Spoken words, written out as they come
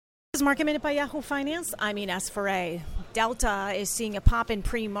is Market Minute by Yahoo Finance. I'm Ines Ferre. Delta is seeing a pop in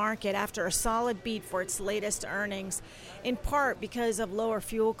pre-market after a solid beat for its latest earnings, in part because of lower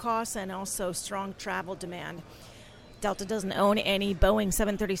fuel costs and also strong travel demand. Delta doesn't own any Boeing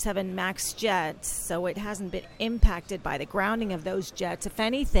 737 MAX jets, so it hasn't been impacted by the grounding of those jets. If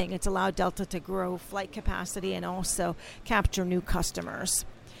anything, it's allowed Delta to grow flight capacity and also capture new customers.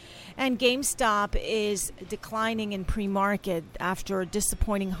 And GameStop is declining in pre-market after a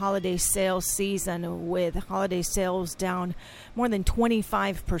disappointing holiday sales season, with holiday sales down more than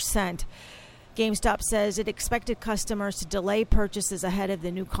 25%. GameStop says it expected customers to delay purchases ahead of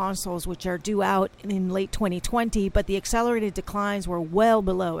the new consoles, which are due out in late 2020, but the accelerated declines were well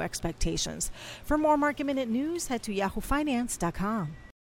below expectations. For more Market Minute news, head to yahoofinance.com.